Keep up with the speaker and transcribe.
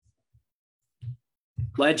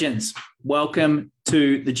Legends, welcome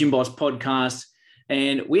to the Gym Boss podcast.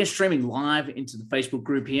 And we are streaming live into the Facebook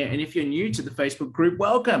group here. And if you're new to the Facebook group,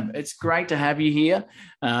 welcome. It's great to have you here.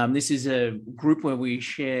 This is a group where we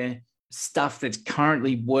share stuff that's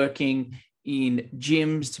currently working in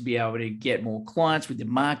gyms to be able to get more clients with the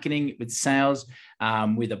marketing, with sales,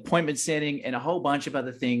 with appointment setting, and a whole bunch of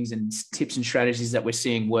other things and tips and strategies that we're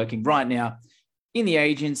seeing working right now in the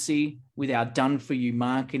agency with our done-for-you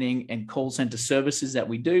marketing and call center services that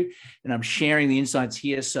we do. And I'm sharing the insights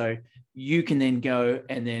here so you can then go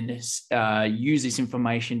and then use this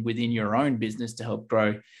information within your own business to help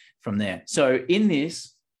grow from there. So in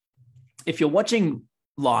this, if you're watching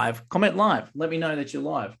live, comment live. Let me know that you're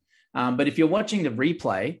live. But if you're watching the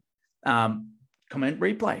replay, comment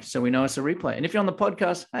replay so we know it's a replay. And if you're on the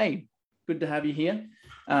podcast, hey, good to have you here.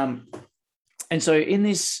 And so in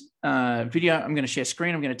this video, I'm going to share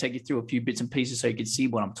screen. I'm going to take you through a few bits and pieces so you can see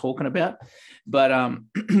what I'm talking about. But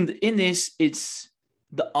in this, it's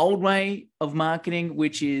the old way of marketing,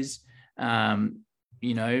 which is,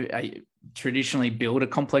 traditionally build a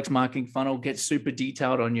complex marketing funnel, get super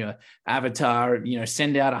detailed on your avatar,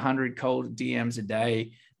 send out 100 cold DMs a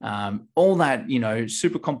day, all that,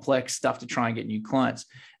 super complex stuff to try and get new clients.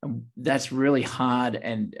 And that's really hard.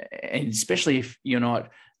 And especially if you're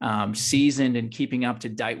not seasoned and keeping up to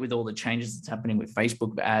date with all the changes that's happening with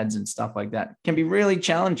Facebook ads and stuff like that, can be really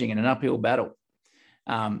challenging in an uphill battle.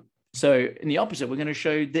 So in the opposite, we're going to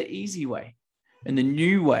show the easy way and the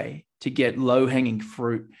new way to get low-hanging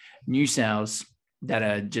fruit, new sales that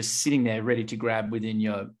are just sitting there ready to grab within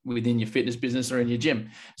your fitness business or in your gym.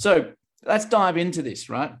 So let's dive into this,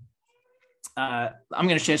 right? I'm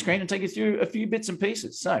going to share screen and take you through a few bits and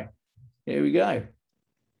pieces. So here we go.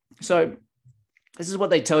 So this is what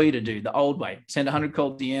they tell you to do the old way. Send 100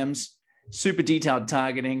 cold DMs, super detailed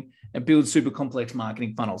targeting, and build super complex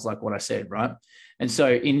marketing funnels like what I said, right? And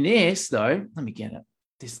so in this, though, let me get it.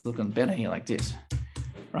 This looking better here like this,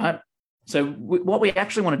 right? So what we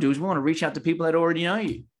actually want to do is we want to reach out to people that already know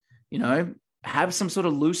you, have some sort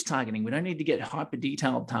of loose targeting. We don't need to get hyper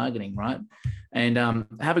detailed targeting, right? And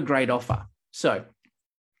have a great offer. So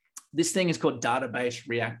this thing is called database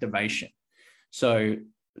reactivation. So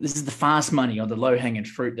this is the fast money or the low hanging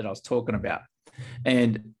fruit that I was talking about.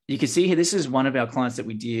 And you can see here, this is one of our clients that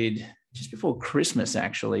we did just before Christmas,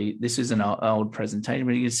 actually. This is an old presentation,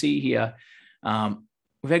 but you can see here,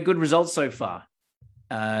 we've had good results so far.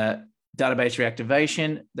 Database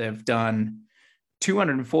reactivation, they've done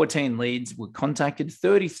 214 leads were contacted.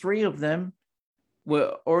 33 of them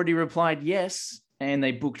were already replied yes, and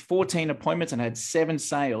they booked 14 appointments and had 7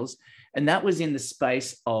 sales. And that was in the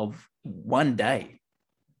space of one day.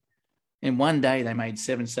 In one day, they made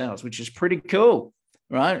 7 sales, which is pretty cool,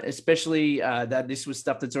 right? Especially that this was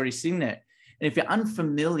stuff that's already sitting there. And if you're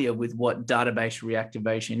unfamiliar with what database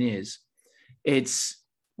reactivation is, it's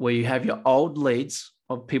where you have your old leads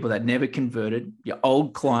of people that never converted, your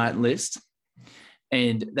old client list,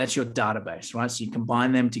 and that's your database, right? So you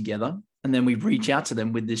combine them together, and then we reach out to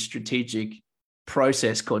them with this strategic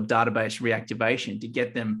process called database reactivation to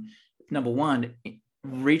get them, number one,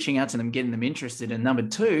 reaching out to them, getting them interested, and number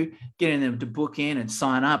 2, getting them to book in and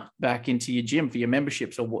sign up back into your gym for your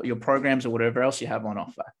memberships or your programs or whatever else you have on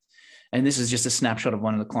offer. And this is just a snapshot of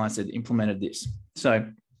one of the clients that implemented this. So,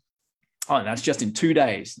 that's just in 2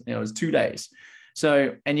 days. It was 2 days.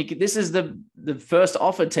 So, and this is the first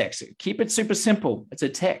offer text. Keep it super simple. It's a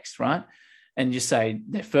text, right? And you say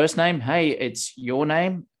their first name. Hey, it's your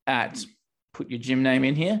name put your gym name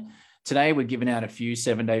in here. Today, we're giving out a few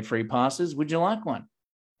 7-day free passes. Would you like one?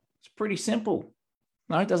 It's pretty simple.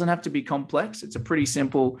 No, it doesn't have to be complex. It's a pretty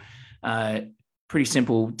simple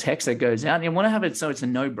text that goes out. And you want to have it so it's a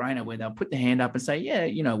no-brainer where they'll put their hand up and say, yeah,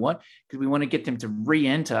 you know what? Because we want to get them to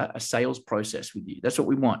re-enter a sales process with you. That's what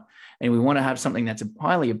we want. And we want to have something that's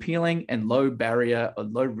highly appealing and low barrier or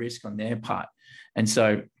low risk on their part. And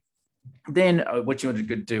so then what you want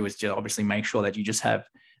to do is just obviously make sure that you just have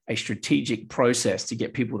a strategic process to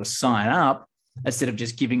get people to sign up instead of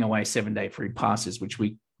just giving away 7-day free passes, which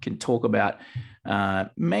we can talk about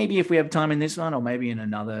maybe if we have time in this one or maybe in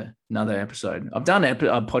another episode. I've done a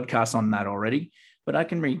podcast on that already, but I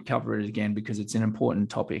can recover it again because it's an important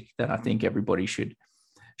topic that I think everybody should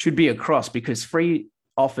be across, because free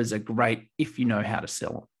offers are great if you know how to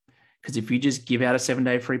sell them. Because if you just give out a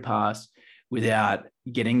 7-day free pass without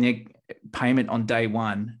getting their payment on day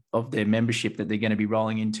one of their membership that they're going to be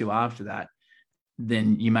rolling into after that,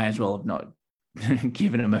 then you may as well have not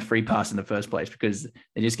given them a free pass in the first place, because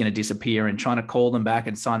they're just going to disappear, and trying to call them back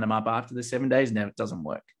and sign them up after the 7 days, no, it doesn't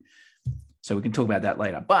work. So we can talk about that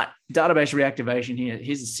later. But database reactivation here,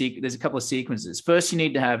 there's a couple of sequences. First, you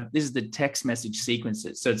need to have, this is the text message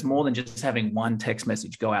sequences. So it's more than just having one text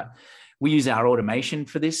message go out. We use our automation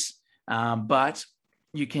for this, but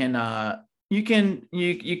you can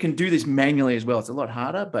do this manually as well. It's a lot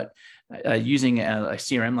harder, but using a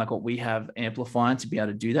CRM like what we have, Amplify, to be able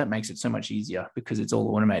to do that makes it so much easier because it's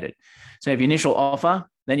all automated. So you have your initial offer,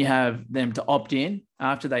 then you have them to opt in.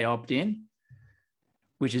 After they opt in,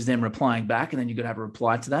 which is them replying back, and then you've got to have a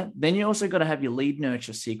reply to that. Then you also got to have your lead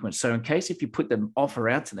nurture sequence. So in case if you put the offer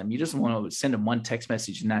out to them, you just want to send them one text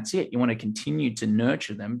message and that's it. You want to continue to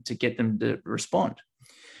nurture them to get them to respond.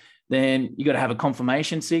 Then you got to have a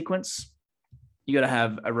confirmation sequence. You got to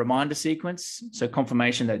have a reminder sequence. So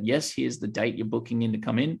confirmation that, yes, here's the date you're booking in to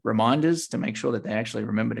come in. Reminders to make sure that they actually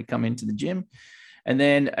remember to come into the gym. And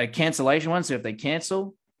then a cancellation one. So if they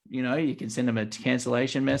cancel, you can send them a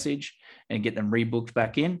cancellation message and get them rebooked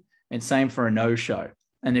back in. And same for a no-show.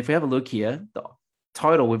 And if we have a look here, the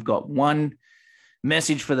total, we've got one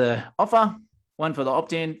message for the offer, one for the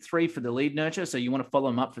opt-in, 3 for the lead nurture. So you want to follow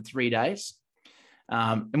them up for 3 days.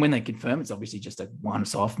 And when they confirm, it's obviously just a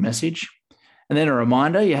once-off message. And then a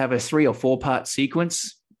reminder, you have a 3 or 4 part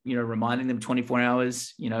sequence, reminding them 24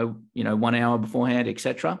 hours, 1 hour beforehand,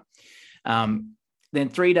 etc. Then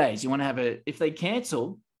 3 days, you want to have if they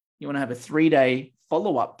cancel, you want to have a 3-day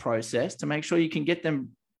follow-up process to make sure you can get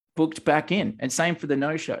them booked back in. And same for the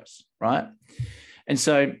no-shows, right? And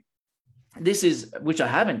so this is, which I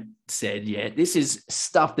haven't said yet, this is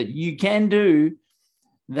stuff that you can do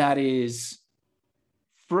that is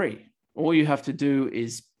free. All you have to do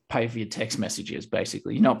is pay for your text messages,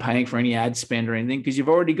 basically. You're not paying for any ad spend or anything because you've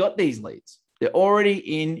already got these leads. They're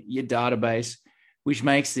already in your database, which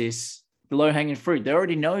makes this the low-hanging fruit. They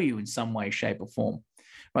already know you in some way, shape, or form.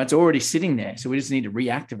 Right? It's already sitting there. So we just need to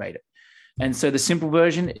reactivate it. And so the simple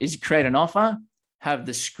version is create an offer, have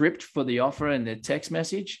the script for the offer and the text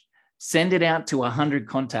message, send it out to 100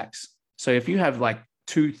 contacts. So if you have like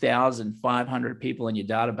 2,500 people in your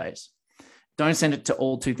database, don't send it to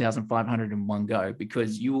all 2,500 in one go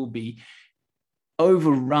because you will be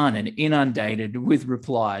overrun and inundated with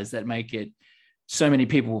replies that make it so many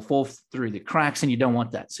people will fall through the cracks, and you don't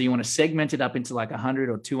want that. So you want to segment it up into like 100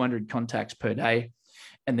 or 200 contacts per day,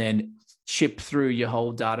 and then chip through your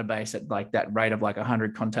whole database at like that rate of like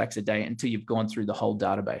 100 contacts a day until you've gone through the whole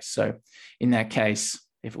database. So in that case,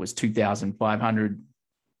 if it was 2,500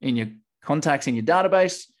 in your contacts in your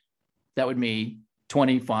database, that would be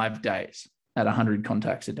 25 days at 100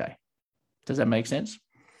 contacts a day. Does that make sense?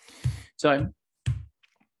 So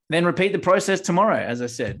then repeat the process tomorrow, as I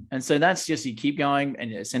said. And so that's just, you keep going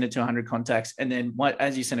and you send it to 100 contacts. And then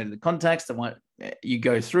as you send it to the contacts, the one you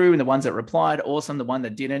go through and the ones that replied, awesome. The one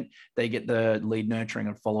that didn't, they get the lead nurturing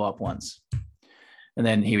and follow-up ones. And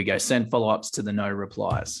then here we go, send follow-ups to the no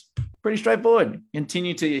replies. Pretty straightforward.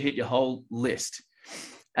 Continue till you hit your whole list.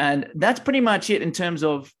 And that's pretty much it in terms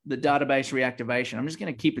of the database reactivation. I'm just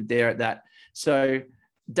going to keep it there at that. So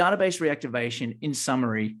database reactivation in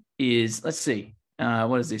summary is, let's see,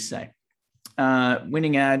 what does this say?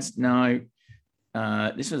 Winning ads? No.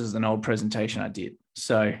 This was an old presentation I did.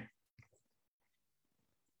 So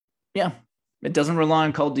yeah, it doesn't rely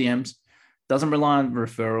on cold DMs, doesn't rely on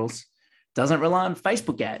referrals, doesn't rely on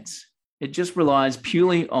Facebook ads. It just relies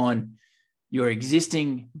purely on your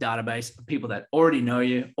existing database of people that already know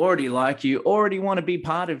you, already like you, already want to be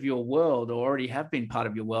part of your world, or already have been part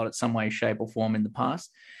of your world at some way, shape, or form in the past.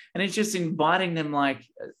 And it's just inviting them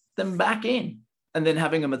back in, and then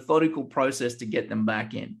having a methodical process to get them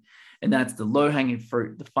back in. And that's the low-hanging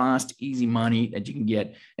fruit, the fast, easy money that you can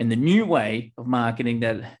get, and the new way of marketing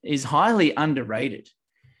that is highly underrated.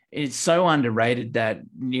 It's so underrated that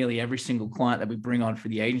nearly every single client that we bring on for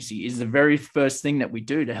the agency is the very first thing that we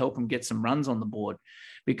do to help them get some runs on the board,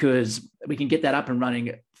 because we can get that up and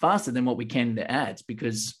running faster than what we can the ads,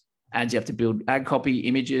 because ads, you have to build ad copy,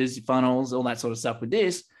 images, funnels, all that sort of stuff. With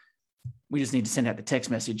this, we just need to send out the text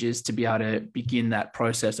messages to be able to begin that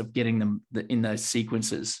process of getting them in those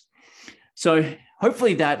sequences. So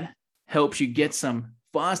hopefully that helps you get some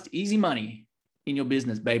fast, easy money in your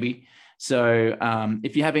business, baby. So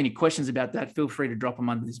if you have any questions about that, feel free to drop them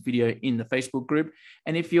under this video in the Facebook group.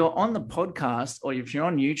 And if you're on the podcast, or if you're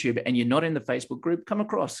on YouTube and you're not in the Facebook group,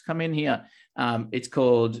 come in here. It's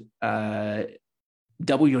called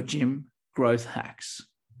Double Your Gym Growth Hacks.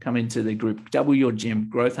 Come into the group, Double Your Gym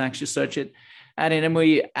Growth Hacks. Just search it. And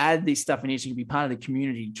we add this stuff in here so you can be part of the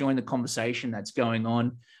community, join the conversation that's going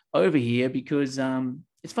on over here, because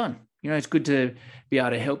it's fun. It's good to be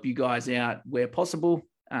able to help you guys out where possible.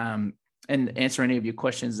 and answer any of your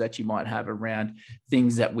questions that you might have around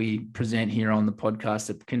things that we present here on the podcast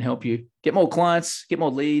that can help you get more clients, get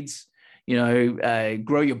more leads,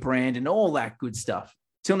 grow your brand and all that good stuff.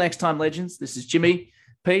 Till next time, legends, this is Jimmy.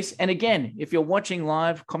 Peace. And again, if you're watching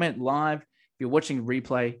live, comment live. If you're watching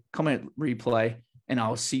replay, comment replay. And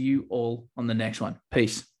I'll see you all on the next one.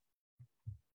 Peace.